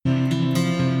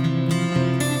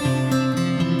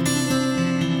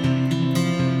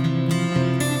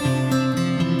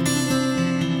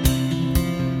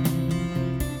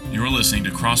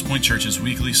Crosspoint Church's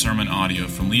weekly sermon audio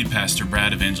from lead pastor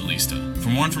Brad Evangelista. For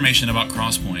more information about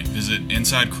Crosspoint, visit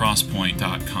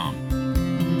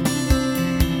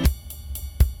insidecrosspoint.com.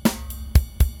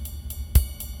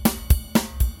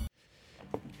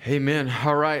 Amen.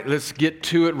 All right, let's get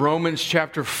to it. Romans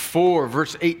chapter 4,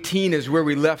 verse 18 is where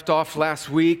we left off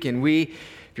last week. And we, if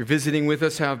you're visiting with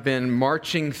us, have been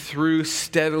marching through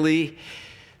steadily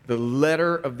the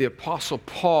letter of the Apostle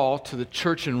Paul to the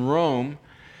church in Rome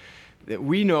that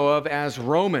we know of as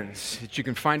Romans. That you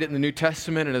can find it in the New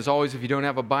Testament. And as always, if you don't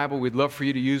have a Bible, we'd love for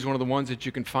you to use one of the ones that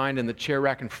you can find in the chair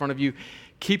rack in front of you.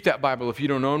 Keep that Bible if you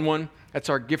don't own one. That's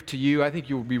our gift to you. I think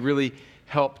you will be really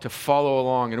helped to follow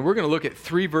along. And we're going to look at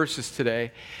 3 verses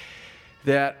today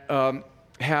that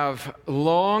have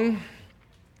long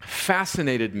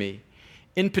fascinated me.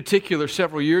 In particular,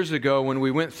 several years ago when we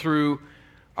went through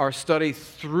our study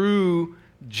through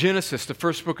Genesis, the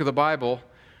first book of the Bible,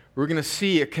 we're going to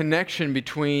see a connection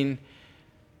between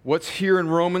what's here in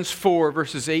Romans 4,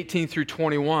 verses 18 through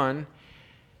 21,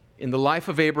 in the life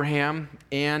of Abraham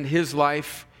and his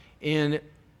life in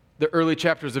the early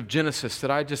chapters of Genesis that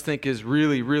I just think is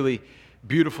really, really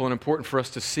beautiful and important for us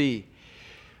to see.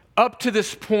 Up to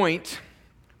this point,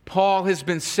 Paul has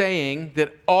been saying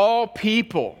that all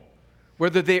people,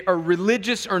 whether they are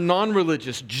religious or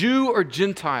non-religious, Jew or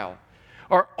Gentile,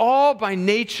 are all by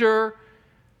nature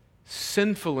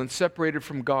sinful and separated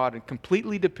from God and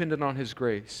completely dependent on His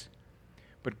grace.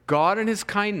 But God in His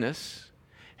kindness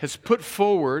has put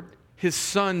forward His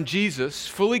Son Jesus,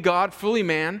 fully God, fully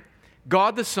man,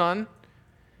 God the Son,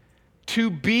 to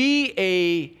be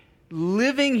a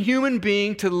living human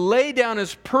being, to lay down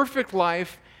His perfect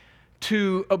life,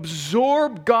 to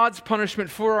absorb God's punishment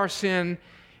for our sin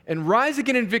and rise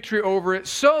again in victory over it,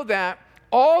 so that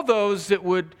all those that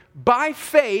would, by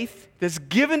faith, that's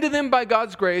given to them by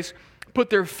God's grace, put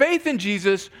their faith in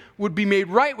Jesus, would be made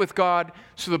right with God.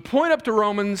 So the point of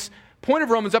Romans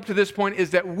up to this point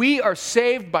is that we are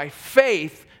saved by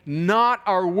faith, not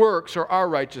our works or our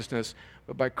righteousness,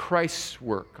 but by Christ's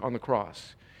work on the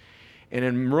cross. And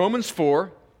in Romans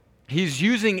 4, he's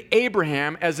using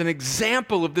Abraham as an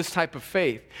example of this type of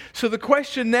faith. So the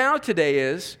question now today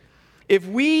is, if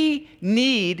we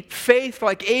need faith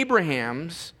like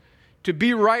Abraham's to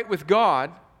be right with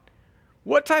God,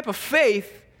 what type of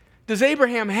faith does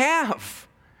Abraham have?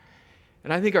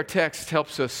 And I think our text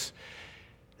helps us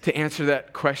to answer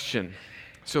that question.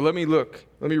 So let me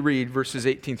read verses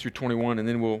 18 through 21, and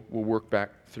then we'll work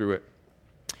back through it.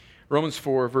 Romans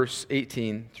 4, verse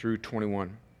 18 through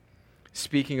 21.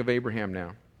 Speaking of Abraham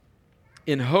now.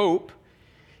 In hope,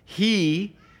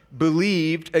 he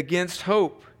believed against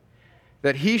hope,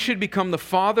 that he should become the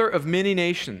father of many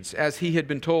nations, as he had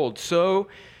been told, so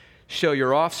shall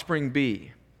your offspring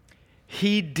be.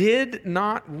 He did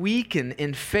not weaken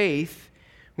in faith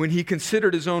when he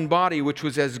considered his own body, which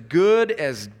was as good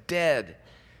as dead,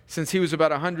 since he was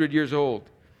about 100 years old,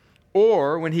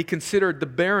 or when he considered the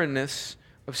barrenness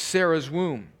of Sarah's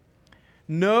womb.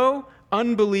 No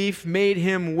unbelief made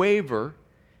him waver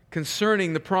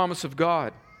concerning the promise of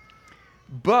God,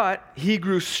 but he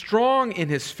grew strong in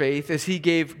his faith as he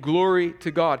gave glory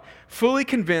to God, fully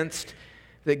convinced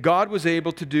that God was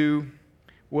able to do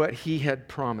what he had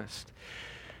promised.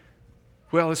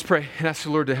 Well, let's pray and ask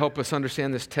the Lord to help us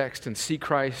understand this text and see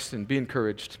Christ and be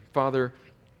encouraged. Father,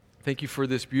 thank you for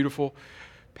this beautiful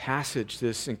passage,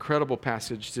 this incredible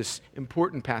passage, this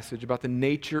important passage about the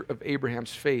nature of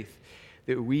Abraham's faith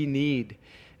that we need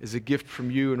as a gift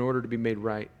from you in order to be made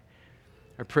right.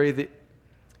 I pray that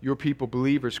your people,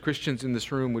 believers, Christians in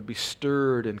this room, would be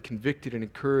stirred and convicted and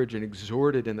encouraged and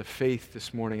exhorted in the faith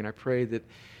this morning. And I pray that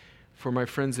for my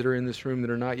friends that are in this room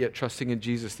that are not yet trusting in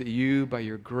Jesus, that you, by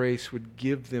your grace, would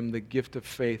give them the gift of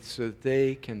faith so that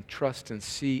they can trust and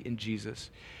see in Jesus.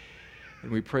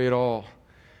 And we pray it all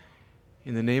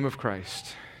in the name of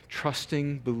Christ,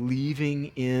 trusting,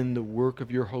 believing in the work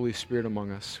of your Holy Spirit among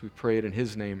us. We pray it in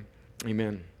His name.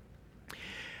 Amen.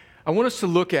 I want us to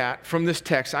look at, from this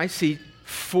text, I see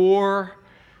 4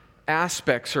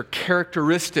 aspects or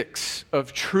characteristics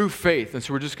of true faith. And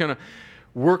so we're just going to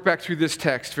work back through this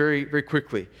text very, very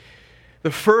quickly.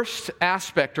 The first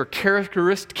aspect or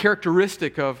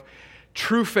characteristic of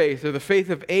true faith, or the faith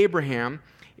of Abraham,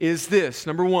 is this.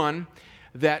 Number 1,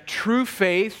 that true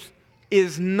faith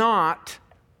is not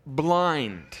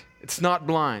blind. It's not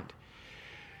blind.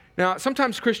 Now,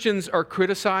 sometimes Christians are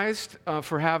criticized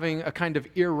for having a kind of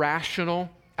irrational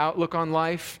outlook on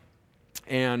life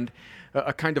and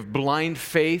a kind of blind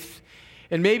faith.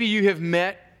 And maybe you have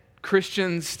met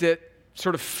Christians that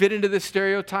sort of fit into this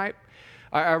stereotype.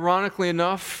 Ironically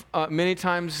enough, many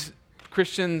times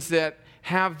Christians that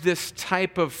have this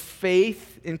type of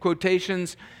faith, in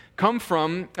quotations, come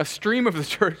from a stream of the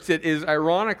church that is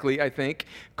ironically, I think,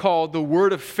 called the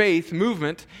Word of Faith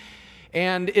movement.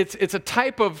 And it's a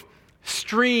type of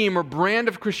stream or brand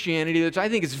of Christianity that I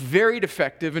think is very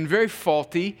defective and very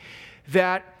faulty,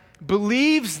 that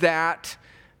believes that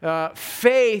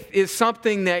faith is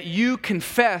something that you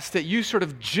confess, that you sort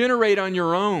of generate on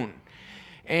your own,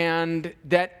 and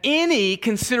that any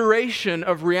consideration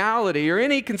of reality or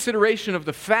any consideration of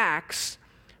the facts,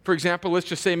 for example, let's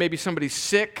just say maybe somebody's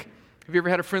sick. Have you ever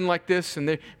had a friend like this,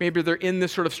 and maybe they're in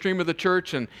this sort of stream of the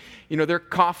church, and they're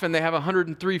coughing, they have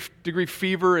 103-degree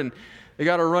fever, and they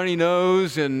got a runny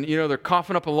nose, and they're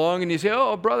coughing up a lung, and you say,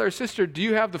 "Oh, brother or sister, do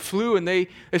you have the flu?" And they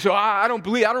say, I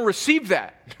don't receive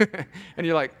that. And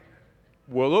you're like,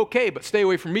 "Well, okay, but stay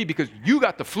away from me because you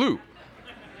got the flu,"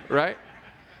 right?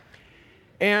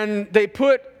 And they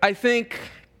put, I think,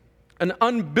 an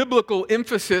unbiblical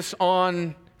emphasis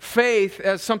on faith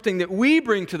as something that we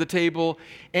bring to the table,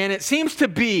 and it seems to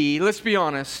be, let's be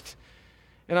honest,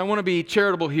 and I want to be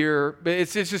charitable here, but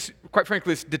it's just, quite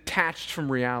frankly, it's detached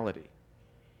from reality.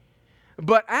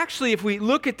 But actually, if we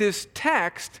look at this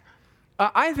text,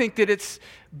 I think that it's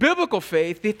biblical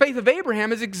faith. The faith of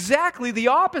Abraham is exactly the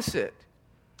opposite.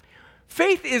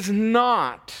 Faith is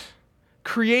not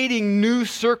creating new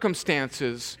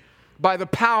circumstances by the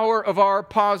power of our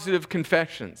positive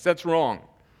confessions. That's wrong.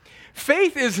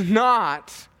 Faith is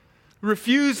not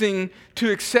refusing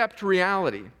to accept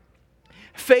reality.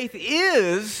 Faith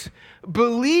is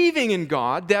believing in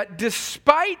God that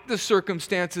despite the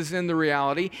circumstances and the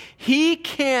reality, He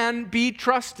can be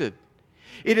trusted.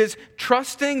 It is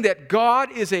trusting that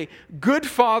God is a good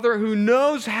Father who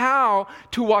knows how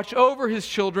to watch over His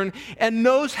children and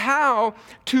knows how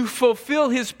to fulfill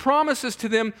His promises to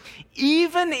them,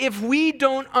 even if we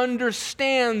don't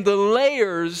understand the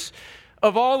layers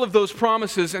of all of those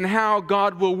promises and how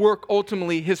God will work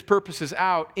ultimately His purposes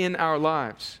out in our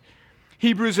lives.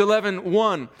 Hebrews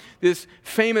 11:1, this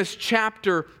famous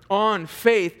chapter on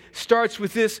faith, starts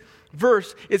with this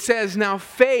verse. It says, "Now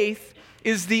faith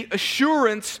is the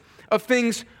assurance of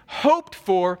things hoped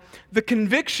for, the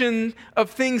conviction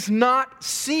of things not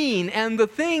seen." And the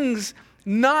things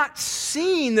not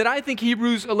seen that I think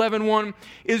Hebrews 11:1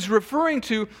 is referring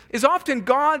to is often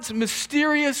God's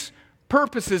mysterious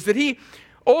purposes, that He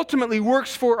ultimately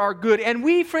works for our good. And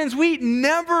we, friends, we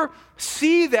never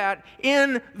see that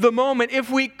in the moment.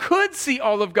 If we could see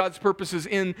all of God's purposes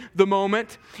in the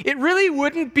moment, it really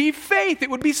wouldn't be faith, it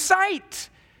would be sight.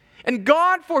 And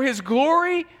God, for His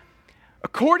glory,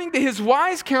 according to His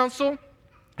wise counsel,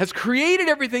 has created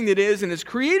everything that is and has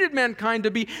created mankind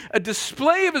to be a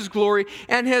display of His glory,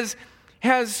 and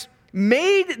has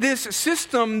made this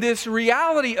system, this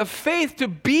reality of faith, to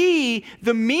be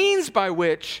the means by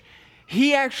which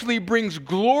He actually brings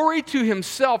glory to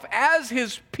Himself as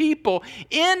His people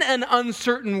in an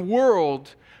uncertain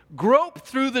world grope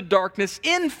through the darkness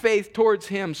in faith towards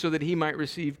Him so that He might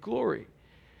receive glory.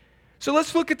 So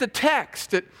let's look at the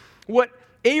text, at what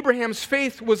Abraham's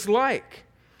faith was like.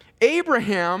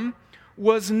 Abraham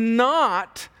was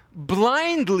not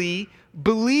blindly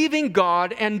believing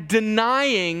God and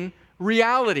denying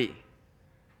reality.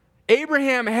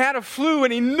 Abraham had a flu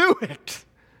and he knew it,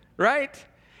 right?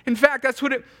 In fact, that's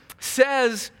what it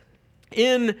says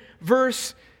in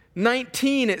verse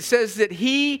 19. It says that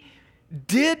he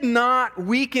did not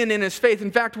weaken in his faith.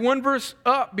 In fact, one verse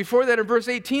up before that, in verse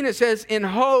 18, it says, "In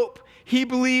hope he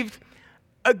believed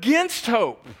against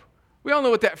hope." We all know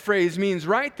what that phrase means,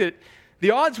 right? That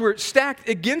the odds were stacked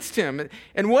against him.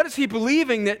 And what is he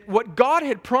believing? That what God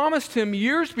had promised him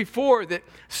years before, that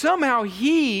somehow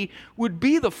he would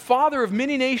be the father of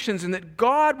many nations, and that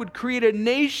God would create a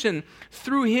nation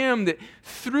through him, that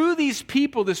through these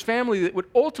people, this family, that would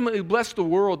ultimately bless the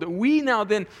world, that we now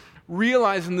then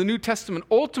realize in the New Testament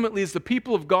ultimately is the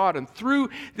people of God. And through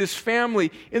this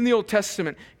family in the Old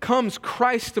Testament comes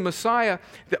Christ the Messiah,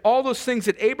 that all those things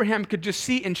that Abraham could just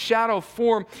see in shadow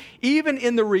form, even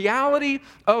in the reality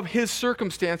of his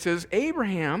circumstances,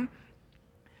 Abraham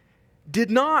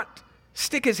did not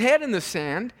stick his head in the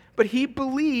sand, but he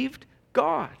believed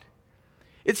God.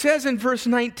 It says in verse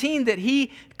 19 that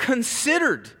he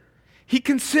considered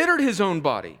his own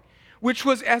body, which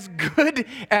was as good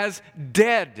as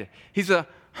dead. He's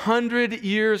 100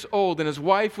 years old, and his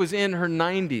wife was in her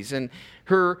 90s, and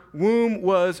her womb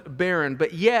was barren.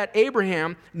 But yet,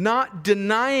 Abraham, not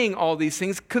denying all these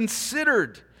things,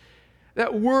 considered.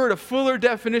 That word, a fuller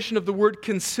definition of the word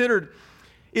considered,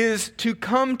 is to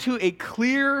come to a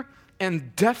clear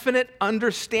and definite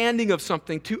understanding of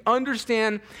something, to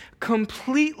understand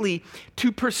completely,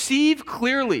 to perceive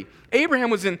clearly. Abraham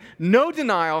was in no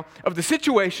denial of the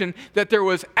situation, that there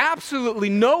was absolutely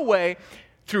no way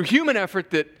through human effort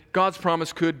that God's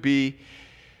promise could be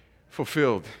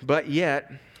fulfilled. But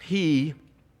yet, he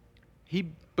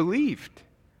believed.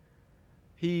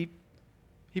 He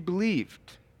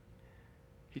believed.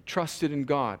 He trusted in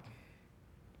God,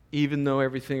 even though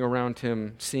everything around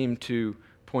him seemed to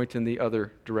point in the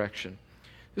other direction.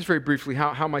 Just very briefly,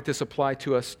 how might this apply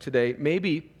to us today?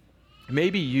 Maybe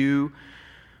you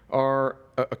are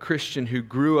a Christian who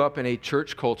grew up in a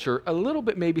church culture a little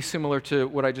bit maybe similar to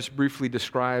what I just briefly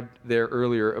described there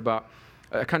earlier, about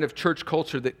a kind of church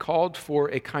culture that called for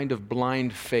a kind of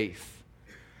blind faith,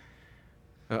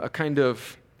 a kind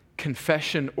of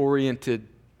confession-oriented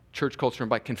church culture. And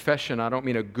by confession, I don't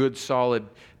mean a good, solid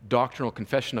doctrinal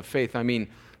confession of faith. I mean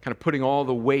kind of putting all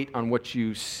the weight on what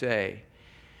you say.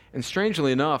 And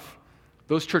strangely enough,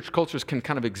 those church cultures can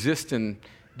kind of exist in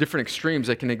different extremes.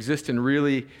 They can exist in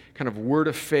really kind of word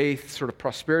of faith, sort of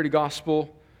prosperity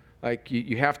gospel, like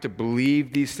you have to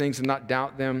believe these things and not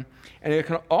doubt them. And it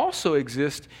can also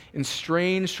exist in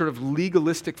strange sort of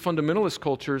legalistic fundamentalist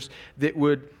cultures that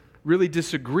would really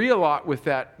disagree a lot with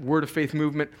that word of faith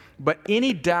movement, but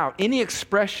any doubt, any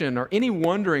expression, or any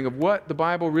wondering of what the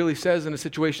Bible really says in a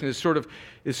situation is sort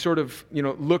of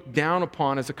looked down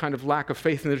upon as a kind of lack of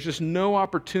faith, and there's just no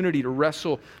opportunity to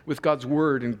wrestle with God's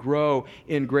word and grow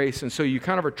in grace. And so you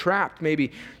kind of are trapped.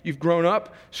 Maybe you've grown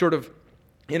up sort of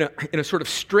in a sort of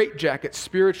straitjacket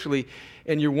spiritually,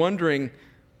 and you're wondering,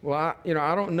 well,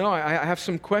 I don't know. I have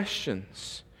some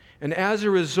questions, and as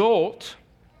a result,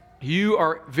 you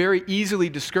are very easily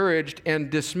discouraged and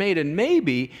dismayed, and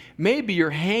maybe you're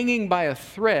hanging by a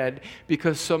thread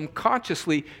because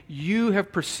subconsciously you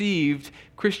have perceived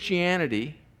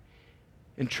Christianity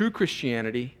and true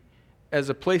Christianity as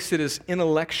a place that is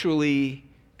intellectually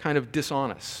kind of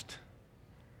dishonest.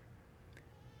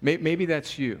 Maybe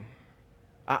that's you.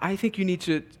 I think you need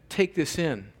to take this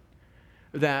in,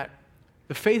 that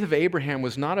the faith of Abraham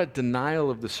was not a denial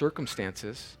of the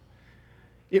circumstances.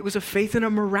 It was a faith in a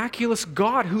miraculous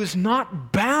God who is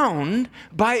not bound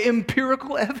by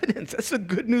empirical evidence. That's the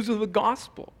good news of the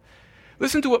gospel.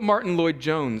 Listen to what Martin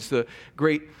Lloyd-Jones, the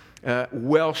great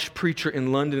Welsh preacher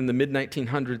in London in the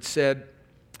mid-1900s, said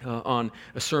on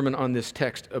a sermon on this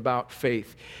text about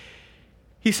faith.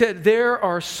 He said, "There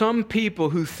are some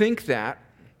people who think that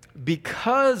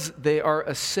because they are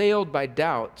assailed by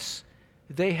doubts,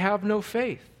 they have no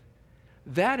faith.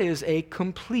 That is a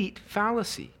complete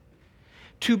fallacy.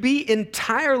 To be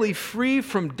entirely free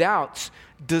from doubts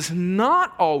does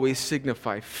not always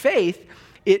signify faith.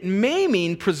 It may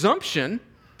mean presumption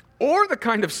or the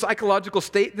kind of psychological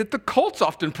state that the cults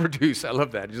often produce." I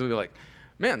love that. You're like,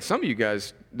 man, some of you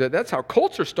guys, that's how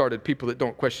cults are started, people that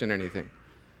don't question anything.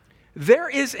 There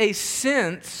is a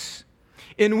sense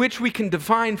in which we can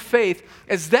define faith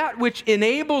as that which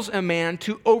enables a man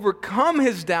to overcome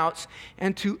his doubts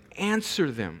and to answer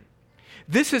them.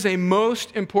 This is a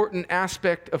most important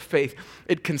aspect of faith.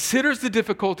 It considers the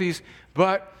difficulties,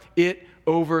 but it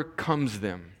overcomes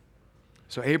them.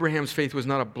 So Abraham's faith was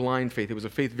not a blind faith. It was a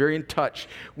faith very in touch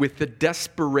with the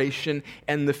desperation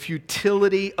and the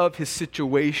futility of his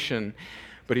situation,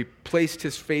 but he placed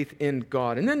his faith in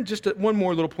God. And then just one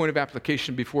more little point of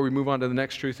application before we move on to the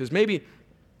next truth is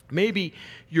maybe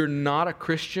you're not a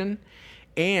Christian,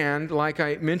 and like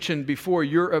I mentioned before,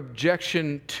 your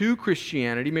objection to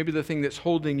Christianity, maybe the thing that's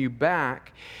holding you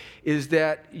back, is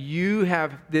that you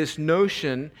have this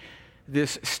notion,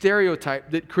 this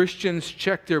stereotype that Christians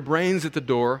check their brains at the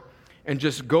door and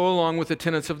just go along with the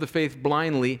tenets of the faith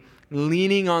blindly,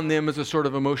 leaning on them as a sort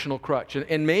of emotional crutch.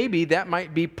 And maybe that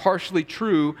might be partially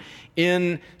true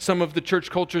in some of the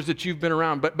church cultures that you've been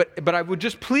around. But I would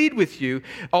just plead with you,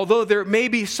 although there may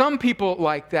be some people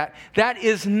like that, that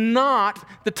is not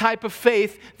the type of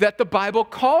faith that the Bible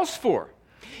calls for.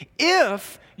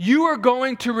 If you are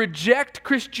going to reject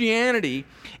Christianity,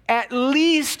 at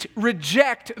least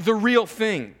reject the real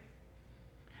thing.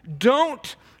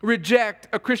 Don't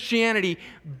reject Christianity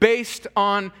based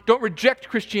on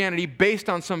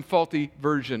some faulty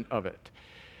version of it.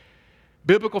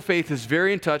 Biblical faith is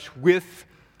very in touch with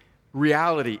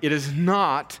reality. It is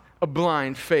not a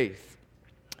blind faith.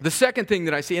 The second thing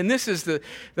that I see, and this is the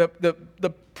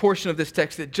portion of this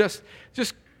text that just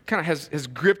kind of has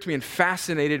gripped me and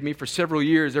fascinated me for several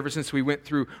years ever since we went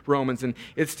through Romans, and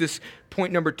it's this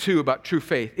point number 2 about true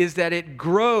faith, is that it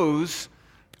grows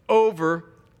over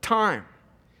time.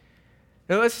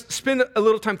 Now let's spend a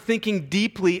little time thinking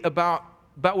deeply about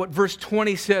about what verse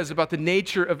 20 says about the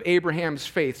nature of Abraham's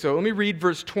faith. So let me read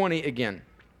verse 20 again.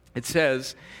 It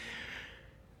says,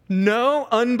 "No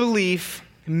unbelief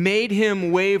made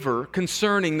him waver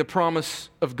concerning the promise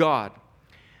of God,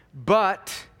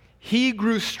 but he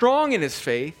grew strong in his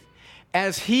faith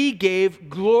as he gave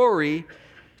glory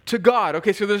to God."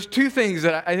 Okay, so there's two things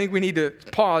that I think we need to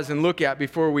pause and look at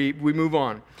before we move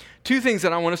on. Two things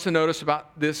that I want us to notice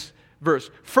about this verse.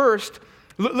 First,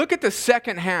 look at the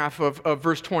second half of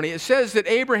verse 20. It says that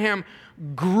Abraham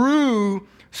grew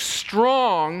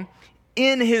strong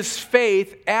in his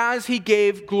faith as he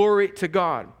gave glory to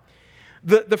God.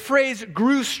 The phrase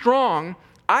grew strong,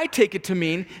 I take it to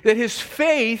mean that his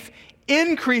faith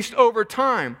increased over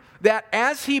time. That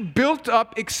as he built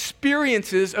up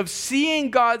experiences of seeing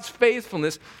God's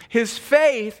faithfulness, his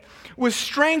faith was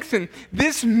strengthened.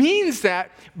 This means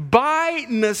that by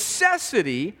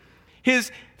necessity,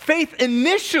 his faith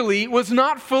initially was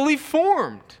not fully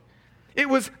formed. It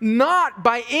was not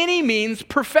by any means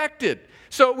perfected.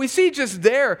 So we see just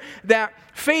there that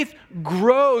faith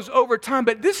grows over time.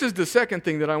 But this is the second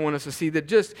thing that I want us to see that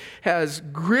just has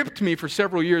gripped me for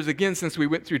several years, again, since we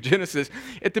went through Genesis.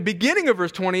 At the beginning of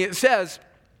verse 20, it says,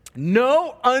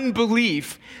 "No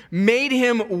unbelief made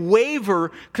him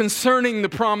waver concerning the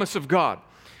promise of God."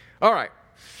 All right.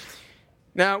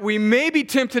 Now, we may be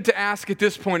tempted to ask at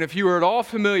this point, if you are at all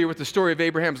familiar with the story of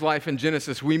Abraham's life in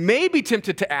Genesis, we may be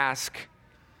tempted to ask,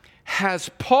 has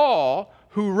Paul,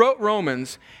 who wrote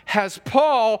Romans, has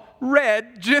Paul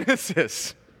read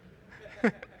Genesis?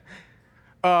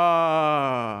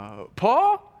 Paul,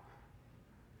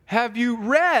 have you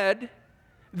read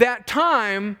that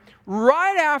time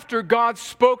right after God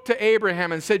spoke to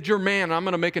Abraham and said, "You're man, I'm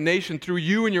going to make a nation through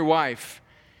you and your wife"?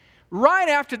 Right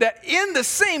after that, in the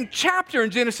same chapter in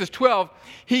Genesis 12,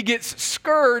 he gets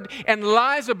scared and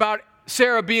lies about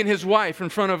Sarah being his wife in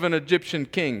front of an Egyptian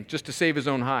king just to save his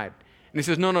own hide. And he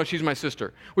says, no, she's my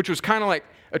sister, which was kind of like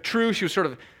a true, she was sort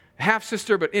of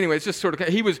half-sister, but anyway, it's just sort of,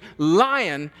 he was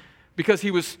lying because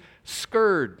he was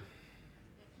scared.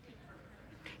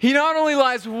 He not only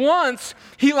lies once,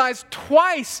 he lies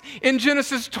twice in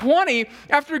Genesis 20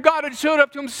 after God had showed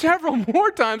up to him several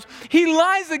more times. He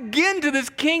lies again to this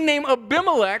king named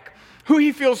Abimelech, who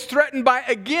he feels threatened by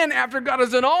again after God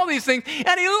has done all these things.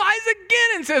 And he lies again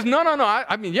and says, no,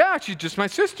 I mean, yeah, she's just my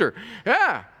sister.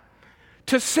 Yeah.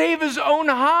 To save his own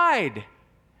hide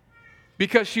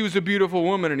because she was a beautiful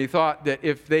woman, and he thought that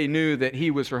if they knew that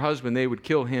he was her husband, they would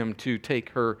kill him to take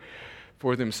her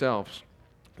for themselves.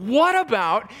 What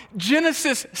about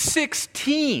Genesis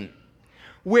 16,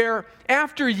 where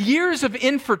after years of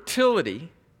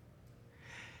infertility,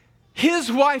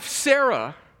 his wife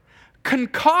Sarah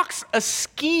concocts a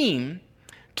scheme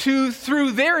to,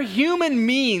 through their human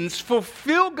means,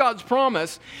 fulfill God's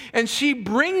promise, and she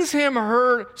brings him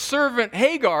her servant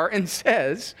Hagar and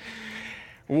says,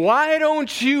 "Why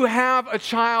don't you have a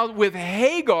child with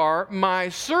Hagar, my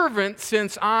servant,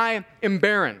 since I am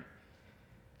barren?"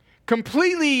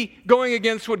 Completely going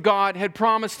against what God had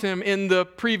promised him in the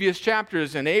previous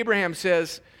chapters. And Abraham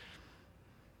says,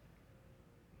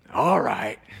 "All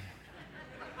right."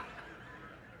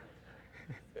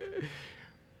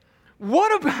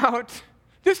 What about,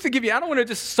 just to give you, I don't want to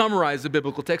just summarize the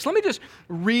biblical text. Let me just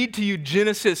read to you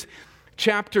Genesis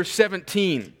chapter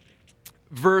 17,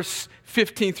 verse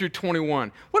 15 through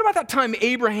 21. What about that time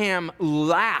Abraham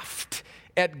laughed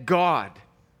at God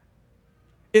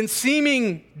in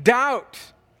seeming doubt?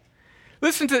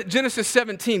 Listen to Genesis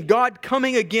 17, God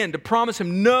coming again to promise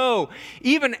him no,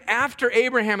 even after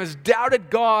Abraham has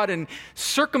doubted God and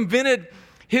circumvented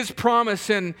his promise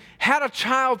and had a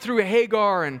child through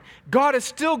Hagar, and God is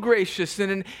still gracious.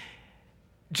 And in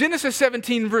Genesis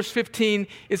 17, verse 15,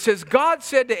 it says, God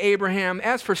said to Abraham,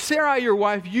 "As for Sarai, your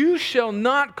wife, you shall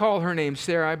not call her name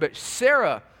Sarai, but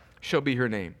Sarah shall be her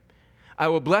name. I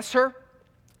will bless her,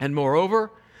 and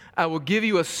moreover, I will give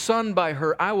you a son by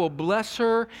her. I will bless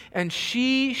her, and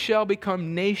she shall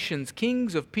become nations.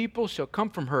 Kings of people shall come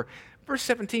from her." Verse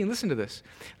 17, listen to this.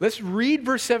 Let's read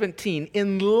verse 17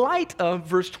 in light of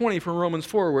verse 20 from Romans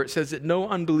 4, where it says that no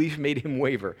unbelief made him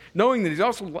waver. Knowing that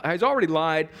he's already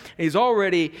lied, and he's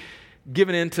already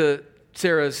given in to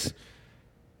Sarah's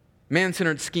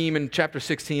man-centered scheme in chapter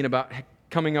 16 about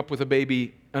coming up with a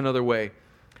baby another way.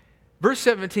 Verse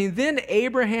 17, then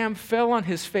Abraham fell on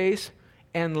his face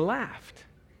and laughed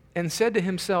and said to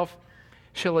himself,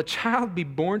 "Shall a child be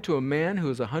born to a man who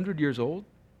is 100 years old?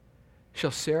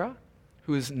 Shall Sarah,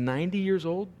 who is 90 years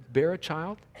old, bear a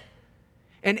child?"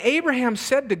 And Abraham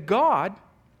said to God,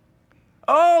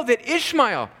 "Oh, that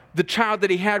Ishmael, the child that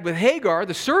he had with Hagar,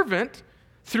 the servant,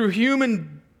 through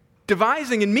human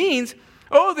devising and means,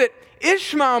 Oh, that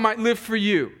Ishmael might live for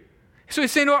you. So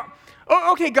he's saying,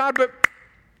 oh, okay, God, but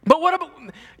what about,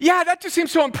 yeah, that just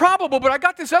seems so improbable, but I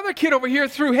got this other kid over here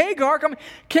through Hagar.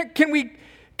 Can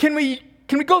we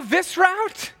go this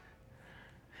route?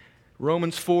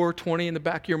 Romans 4:20 in the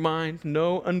back of your mind.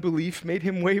 No unbelief made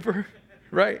him waver,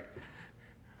 right?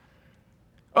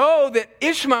 Oh, that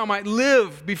Ishmael might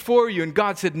live before you. And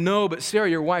God said, no, but Sarah,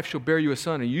 your wife, shall bear you a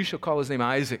son, and you shall call his name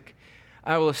Isaac.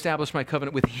 I will establish my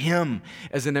covenant with him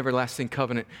as an everlasting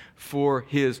covenant for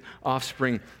his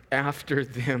offspring after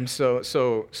them.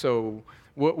 So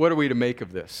what are we to make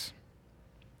of this?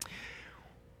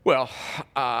 Well,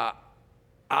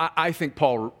 I think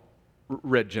Paul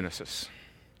read Genesis.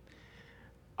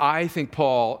 I think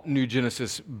Paul knew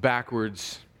Genesis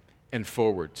backwards and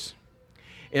forwards.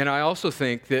 And I also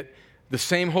think that the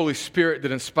same Holy Spirit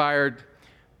that inspired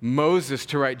Moses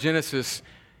to write Genesis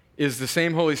is the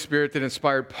same Holy Spirit that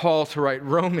inspired Paul to write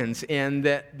Romans, and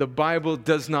that the Bible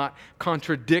does not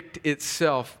contradict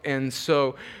itself. And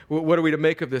so what are we to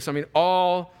make of this? I mean,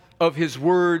 all of his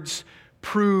words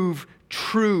prove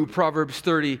true, Proverbs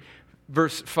 30,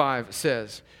 verse 5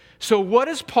 says. So what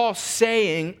is Paul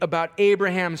saying about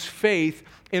Abraham's faith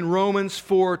in Romans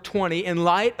 4:20 in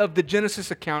light of the Genesis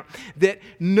account that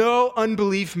no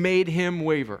unbelief made him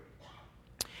waver?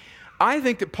 I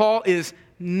think that Paul is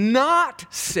not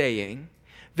saying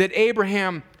that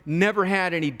Abraham never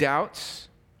had any doubts.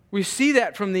 We see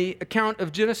that from the account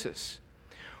of Genesis.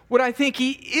 What I think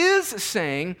he is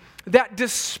saying, that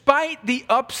despite the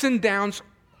ups and downs,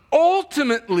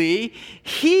 ultimately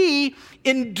he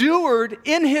endured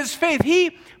in his faith.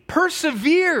 He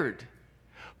persevered.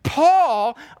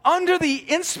 Paul, under the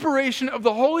inspiration of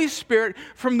the Holy Spirit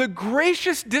from the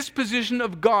gracious disposition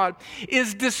of God,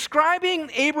 is describing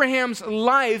Abraham's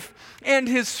life and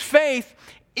his faith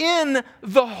in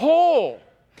the whole.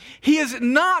 He is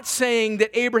not saying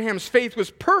that Abraham's faith was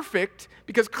perfect,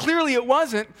 because clearly it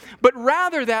wasn't, but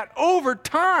rather that over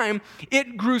time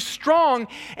it grew strong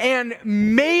and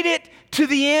made it to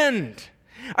the end.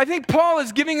 I think Paul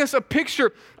is giving us a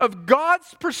picture of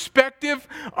God's perspective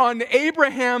on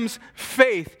Abraham's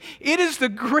faith. It is the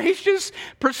gracious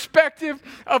perspective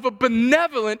of a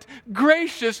benevolent,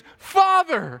 gracious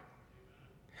father.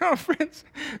 Oh, friends,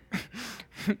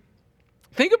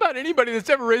 think about anybody that's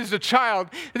ever raised a child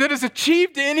that has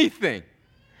achieved anything.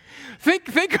 Think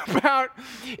about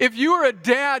if you are a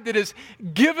dad that has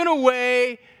given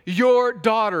away your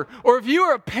daughter, or if you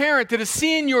are a parent that has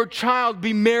seen your child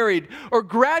be married or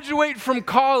graduate from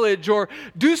college or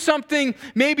do something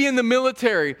maybe in the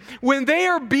military. When they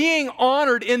are being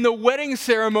honored in the wedding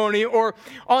ceremony or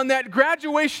on that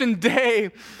graduation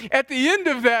day, at the end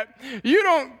of that, you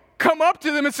don't come up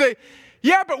to them and say,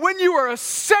 yeah, but when you were a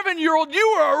 7-year-old,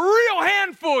 you were a real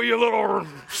handful, you little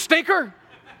stinker.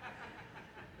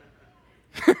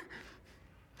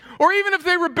 Or even if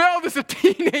they rebelled as a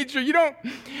teenager, you don't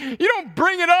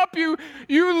bring it up. You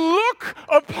look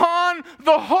upon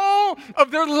the whole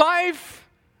of their life,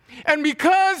 and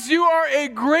because you are a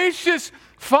gracious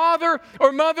father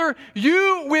or mother,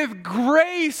 you with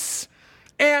grace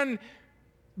and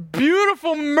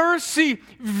beautiful mercy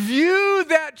view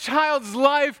that child's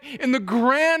life in the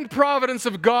grand providence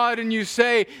of God, and you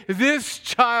say, this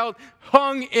child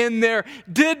hung in there,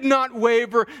 did not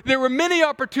waver. There were many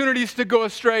opportunities to go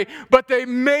astray, but they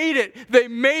made it. They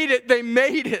made it. They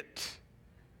made it.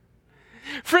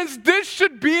 Friends, this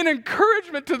should be an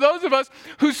encouragement to those of us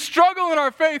who struggle in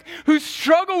our faith, who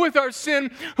struggle with our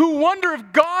sin, who wonder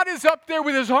if God is up there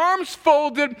with his arms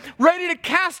folded, ready to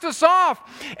cast us off.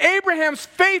 Abraham's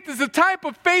faith is the type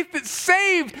of faith that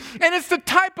saved, and it's the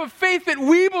type of faith that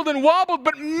weebled and wobbled,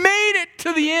 but made it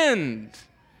to the end.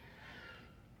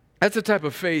 That's the type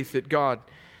of faith that God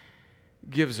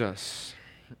gives us.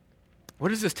 What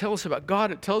does this tell us about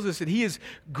God? It tells us that he is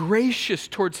gracious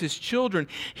towards his children.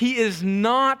 He is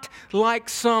not like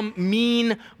some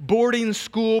mean boarding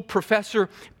school professor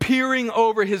peering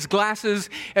over his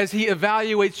glasses as he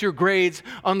evaluates your grades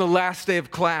on the last day of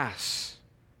class.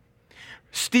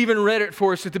 Stephen read it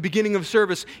for us at the beginning of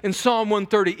service in Psalm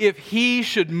 130. If he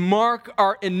should mark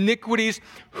our iniquities,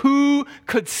 who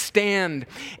could stand?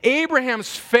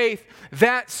 Abraham's faith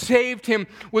that saved him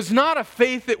was not a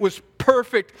faith that was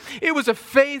perfect. It was a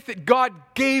faith that God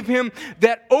gave him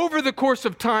that over the course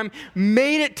of time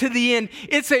made it to the end.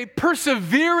 It's a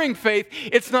persevering faith.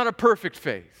 It's not a perfect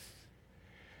faith.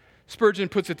 Spurgeon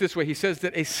puts it this way. He says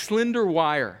that a slender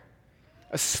wire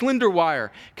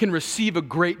can receive a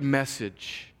great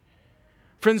message,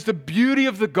 Friends, the beauty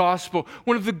of the gospel,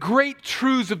 one of the great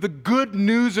truths of the good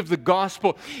news of the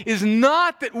gospel, is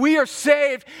not that we are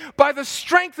saved by the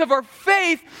strength of our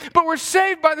faith, but we're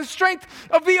saved by the strength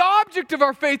of the object of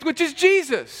our faith, which is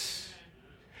Jesus.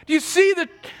 Do you see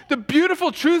the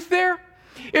beautiful truth there?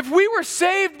 If we were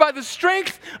saved by the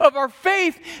strength of our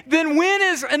faith, then when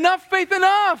is enough faith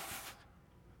enough?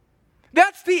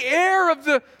 That's the air of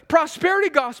the prosperity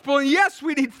gospel. And yes,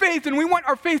 we need faith and we want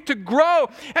our faith to grow.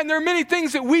 And there are many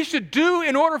things that we should do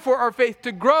in order for our faith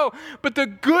to grow. But the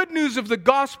good news of the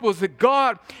gospel is that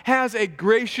God has a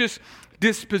gracious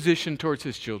disposition towards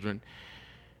his children.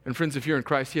 And friends, if you're in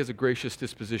Christ, he has a gracious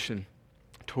disposition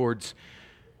towards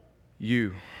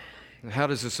you. And how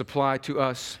does this apply to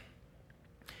us?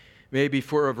 Maybe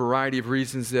for a variety of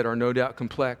reasons that are no doubt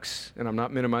complex, and I'm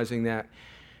not minimizing that.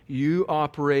 You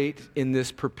operate in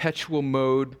this perpetual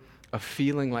mode of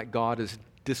feeling like God is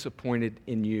disappointed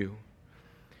in you.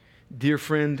 Dear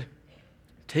friend,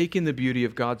 take in the beauty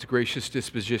of God's gracious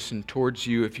disposition towards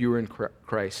you if you are in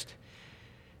Christ.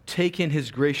 Take in his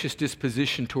gracious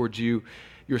disposition towards you,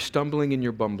 your stumbling and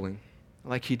your bumbling,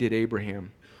 like he did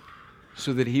Abraham,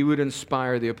 so that he would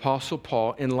inspire the Apostle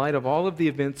Paul, in light of all of the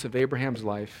events of Abraham's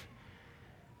life,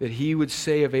 that he would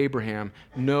say of Abraham,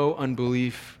 no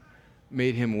unbelief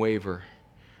made him waver,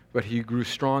 but he grew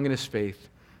strong in his faith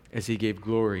as he gave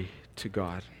glory to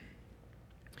God.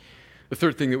 The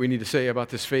third thing that we need to say about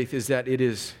this faith is that it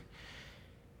is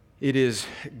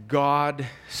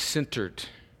God-centered.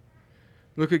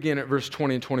 Look again at verse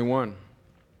 20 and 21.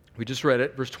 We just read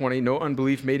it. Verse 20, no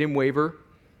unbelief made him waver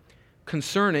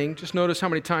concerning, just notice how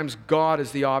many times God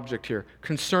is the object here,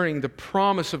 concerning the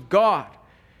promise of God.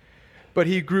 But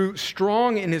he grew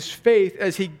strong in his faith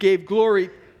as he gave glory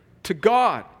to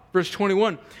God. Verse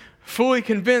 21, fully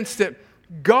convinced that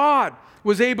God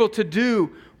was able to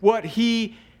do what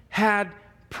he had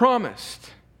promised.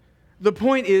 The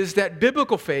point is that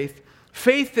biblical faith,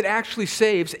 faith that actually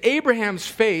saves, Abraham's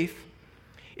faith,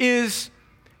 is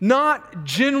not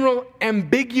general,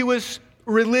 ambiguous,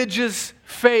 religious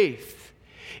faith.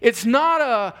 It's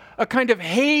not a kind of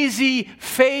hazy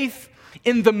faith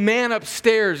in the man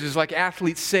upstairs, as like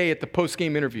athletes say at the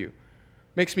post-game interview.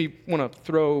 Makes me want to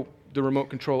throw the remote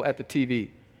control at the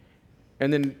TV.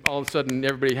 And then all of a sudden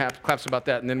everybody claps about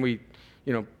that, and then we,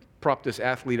 prop this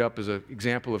athlete up as an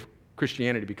example of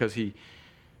Christianity because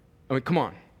come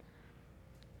on.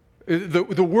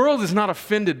 The world is not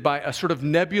offended by a sort of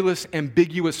nebulous,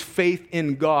 ambiguous faith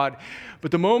in God.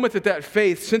 But the moment that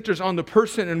faith centers on the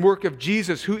person and work of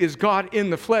Jesus, who is God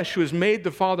in the flesh, who has made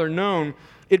the Father known,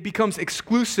 it becomes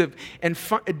exclusive and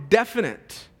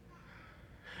definite.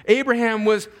 Abraham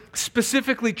was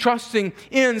specifically trusting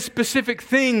in specific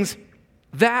things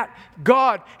that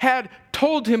God had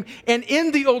told him. And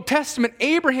in the Old Testament,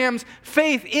 Abraham's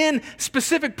faith in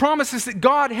specific promises that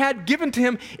God had given to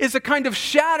him is a kind of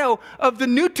shadow of the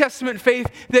New Testament faith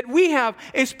that we have,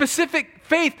 a specific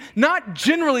faith, not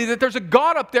generally that there's a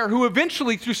God up there who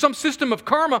eventually, through some system of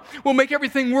karma, will make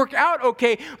everything work out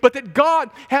okay, but that God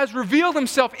has revealed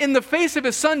himself in the face of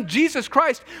his Son, Jesus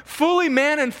Christ, fully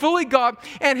man and fully God,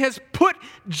 and has put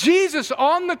Jesus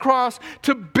on the cross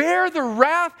to bear the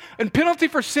wrath and penalty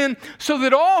for sin, so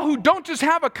that all who don't just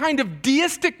have a kind of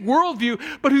deistic worldview,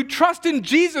 but who trust in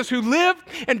Jesus, who lived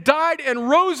and died and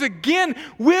rose again,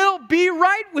 will be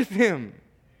right with him.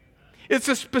 It's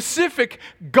a specific,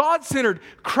 God-centered,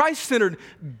 Christ-centered,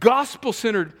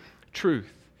 gospel-centered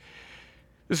truth.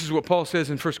 This is what Paul says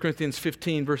in 1 Corinthians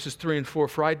 15, verses 3 and 4.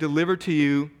 For I delivered to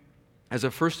you as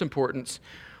of first importance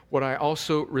what I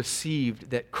also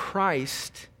received, that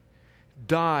Christ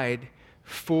died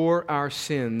for our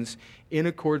sins in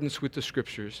accordance with the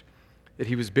Scriptures, that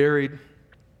he was buried,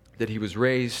 that he was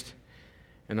raised,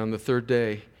 and on the third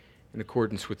day in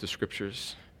accordance with the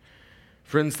Scriptures.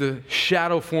 Friends, the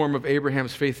shadow form of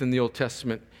Abraham's faith in the Old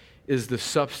Testament is the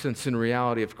substance and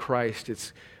reality of Christ.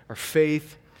 Our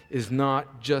faith is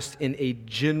not just in a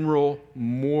general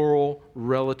moral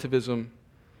relativism,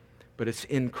 but it's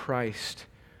in Christ,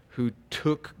 who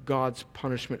took God's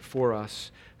punishment for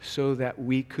us so that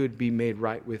we could be made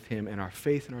right with him. And our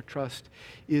faith and our trust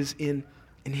is in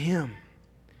him,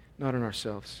 not in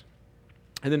ourselves.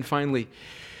 And then finally,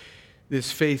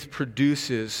 this faith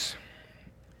produces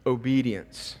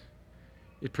obedience.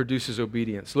 It produces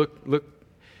obedience. Look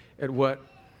at what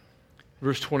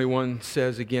verse 21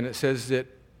 says again. It says that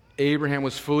Abraham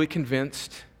was fully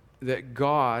convinced that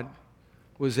God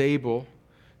was able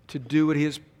to do what he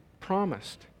has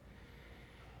promised.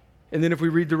 And then if we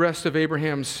read the rest of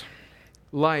Abraham's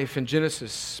life in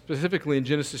Genesis, specifically in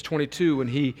Genesis 22, when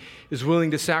he is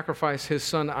willing to sacrifice his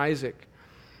son Isaac,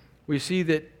 we see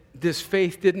that this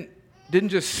faith didn't didn't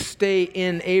just stay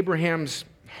in Abraham's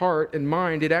heart and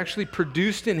mind. It actually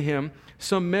produced in him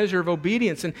some measure of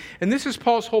obedience. And this is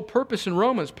Paul's whole purpose in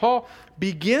Romans. Paul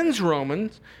begins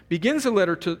the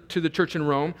letter to the church in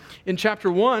Rome in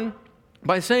chapter 1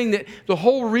 by saying that the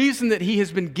whole reason that he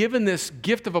has been given this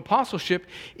gift of apostleship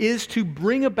is to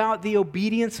bring about the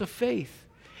obedience of faith.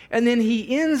 And then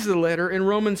he ends the letter in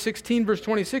Romans 16, verse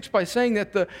 26, by saying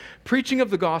that the preaching of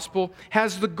the gospel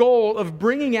has the goal of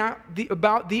bringing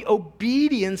about the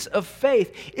obedience of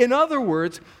faith. In other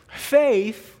words,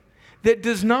 faith that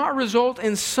does not result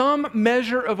in some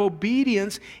measure of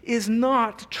obedience is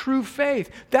not true faith.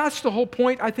 That's the whole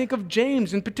point, I think, of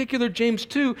James, in particular James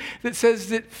 2, that says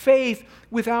that faith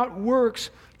without works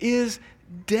is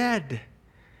dead.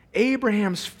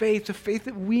 Abraham's faith, the faith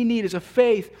that we need, is a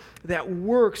faith that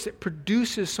works, that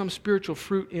produces some spiritual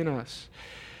fruit in us.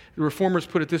 The Reformers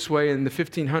put it this way in the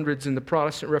 1500s in the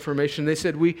Protestant Reformation. They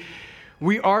said,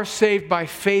 we are saved by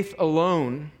faith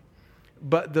alone,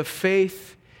 but the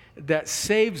faith that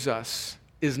saves us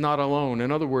is not alone. In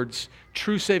other words,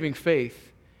 true saving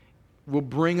faith will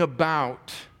bring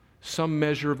about some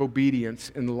measure of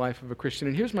obedience in the life of a Christian.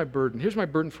 And here's my burden. Here's my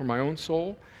burden for my own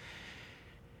soul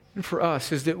and for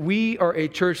us, is that we are a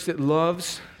church that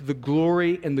loves the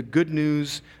glory and the good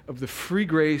news of the free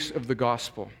grace of the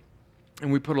gospel.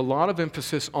 And we put a lot of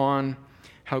emphasis on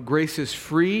how grace is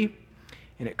free,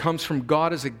 and it comes from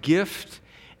God as a gift,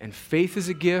 and faith is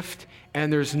a gift,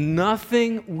 and there's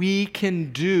nothing we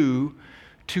can do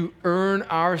to earn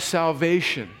our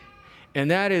salvation.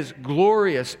 And that is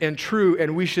glorious and true,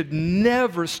 and we should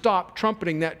never stop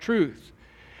trumpeting that truth.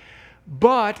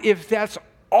 But if that's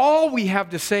all we have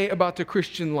to say about the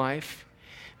Christian life,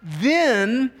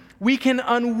 then we can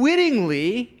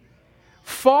unwittingly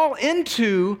fall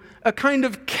into a kind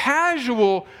of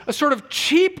casual, a sort of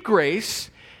cheap grace,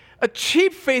 a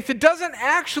cheap faith that doesn't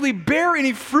actually bear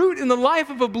any fruit in the life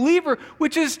of a believer,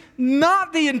 which is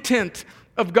not the intent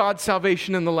of God's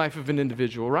salvation in the life of an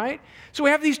individual, right? So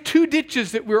we have these two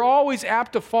ditches that we're always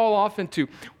apt to fall off into.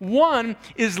 One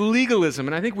is legalism,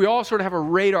 and I think we all sort of have a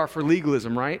radar for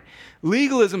legalism, right?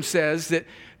 Legalism says that,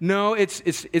 no,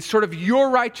 it's sort of your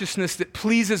righteousness that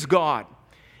pleases God.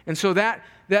 And so that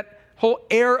whole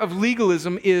air of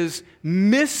legalism is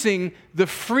missing the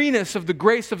freeness of the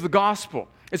grace of the gospel.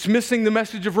 It's missing the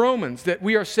message of Romans, that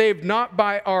we are saved not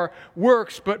by our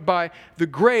works, but by the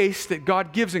grace that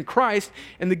God gives in Christ,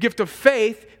 and the gift of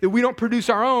faith that we don't produce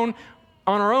on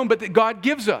our own, but that God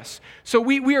gives us. So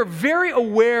we are very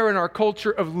aware in our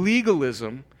culture of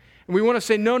legalism, and we want to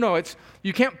say, no,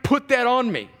 you can't put that on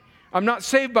me. I'm not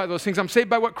saved by those things. I'm saved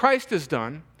by what Christ has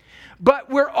done.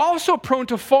 But we're also prone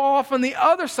to fall off on the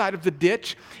other side of the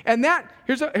ditch, and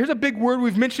here's a big word,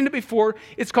 we've mentioned it before.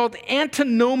 It's called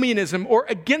antinomianism, or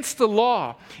against the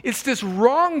law. It's this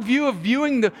wrong view of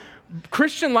viewing the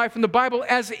Christian life in the Bible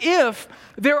as if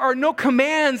there are no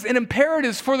commands and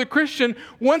imperatives for the Christian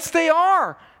once they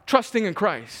are trusting in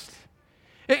Christ.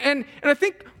 And I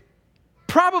think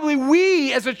probably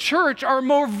we as a church are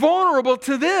more vulnerable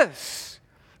to this.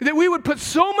 That we would put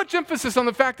so much emphasis on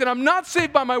the fact that I'm not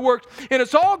saved by my works and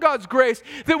it's all God's grace,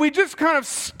 that we just kind of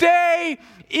stay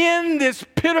in this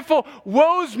pitiful,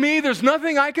 woe's me, there's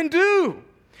nothing I can do.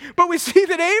 But we see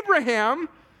that Abraham,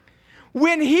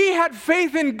 when he had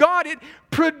faith in God, it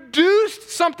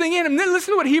produced something in him.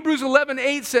 Listen to what Hebrews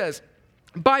 11:8 says.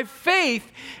 By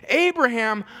faith,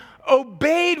 Abraham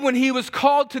obeyed when he was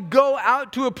called to go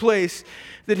out to a place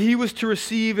that he was to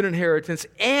receive an inheritance,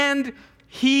 and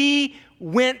he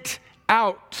went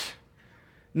out,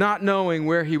 not knowing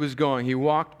where he was going. He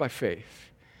walked by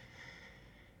faith.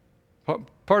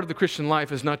 Part of the Christian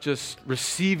life is not just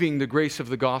receiving the grace of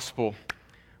the gospel,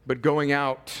 but going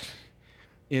out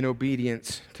in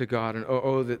obedience to God. And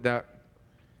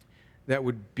that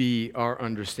would be our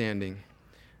understanding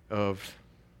of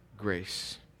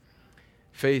grace.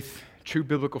 Faith, true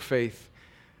biblical faith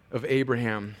of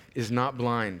Abraham, is not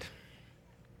blind.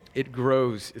 It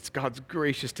grows. It's God's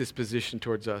gracious disposition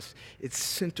towards us. It's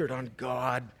centered on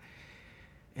God,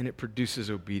 and it produces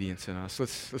obedience in us.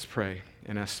 Let's pray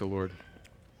and ask the Lord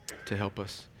to help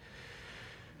us.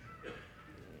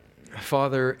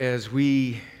 Father, as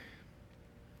we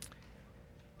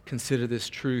consider this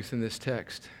truth in this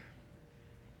text,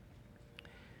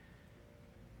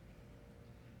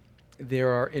 there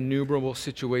are innumerable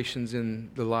situations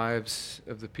in the lives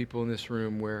of the people in this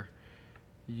room where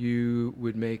you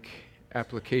would make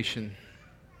application,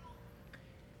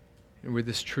 and where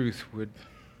this truth would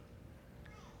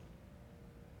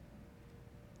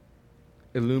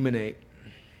illuminate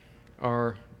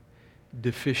our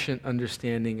deficient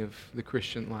understanding of the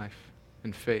Christian life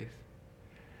and faith.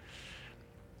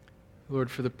 Lord,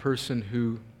 for the person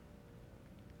who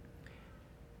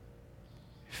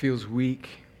feels weak,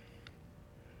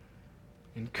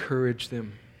 encourage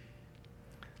them.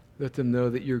 Let them know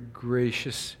that your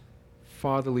gracious,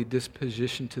 fatherly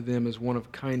disposition to them is one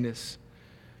of kindness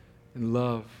and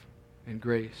love and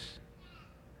grace.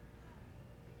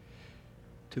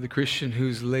 To the Christian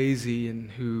who's lazy and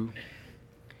who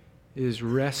is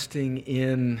resting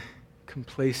in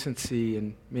complacency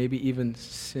and maybe even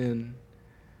sin,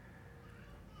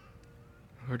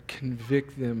 Lord,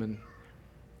 convict them and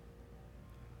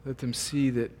let them see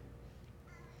that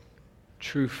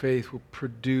true faith will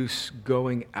produce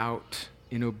going out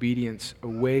in obedience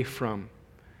away from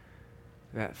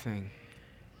that thing.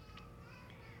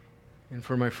 And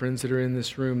for my friends that are in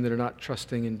this room that are not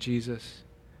trusting in Jesus,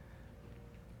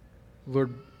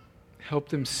 Lord, help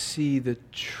them see the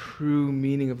true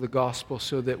meaning of the gospel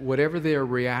so that whatever they are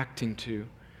reacting to,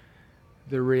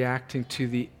 they're reacting to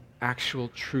the actual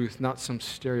truth, not some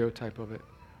stereotype of it.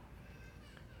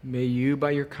 May you,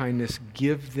 by your kindness,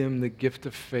 give them the gift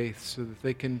of faith so that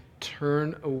they can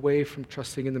turn away from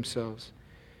trusting in themselves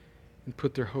and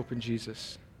put their hope in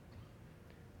Jesus.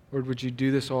 Lord, would you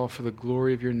do this all for the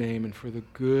glory of your name and for the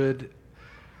good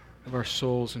of our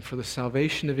souls and for the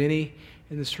salvation of any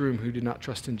in this room who do not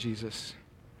trust in Jesus.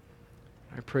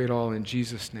 I pray it all in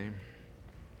Jesus' name.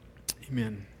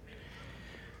 Amen.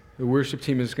 The worship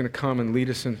team is going to come and lead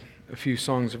us in a few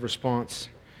songs of response.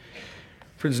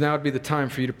 Friends, now would be the time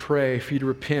for you to pray, for you to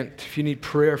repent. If you need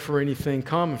prayer for anything,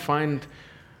 come and find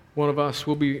one of us.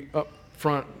 We'll be up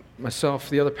front. Myself,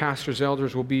 the other pastors,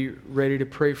 elders will be ready to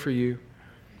pray for you.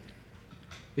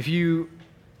 If you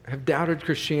have doubted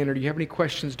Christianity, you have any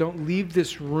questions, don't leave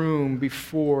this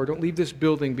don't leave this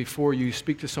building before you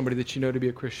speak to somebody that you know to be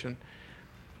a Christian.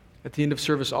 At the end of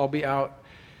service, I'll be out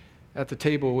at the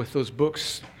table with those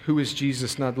books, Who is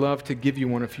Jesus? And I'd love to give you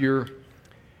one if you're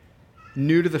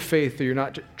new to the faith or you're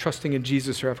not trusting in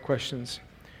Jesus or have questions.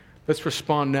 Let's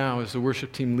respond now as the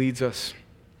worship team leads us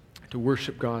to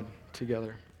worship God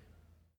together.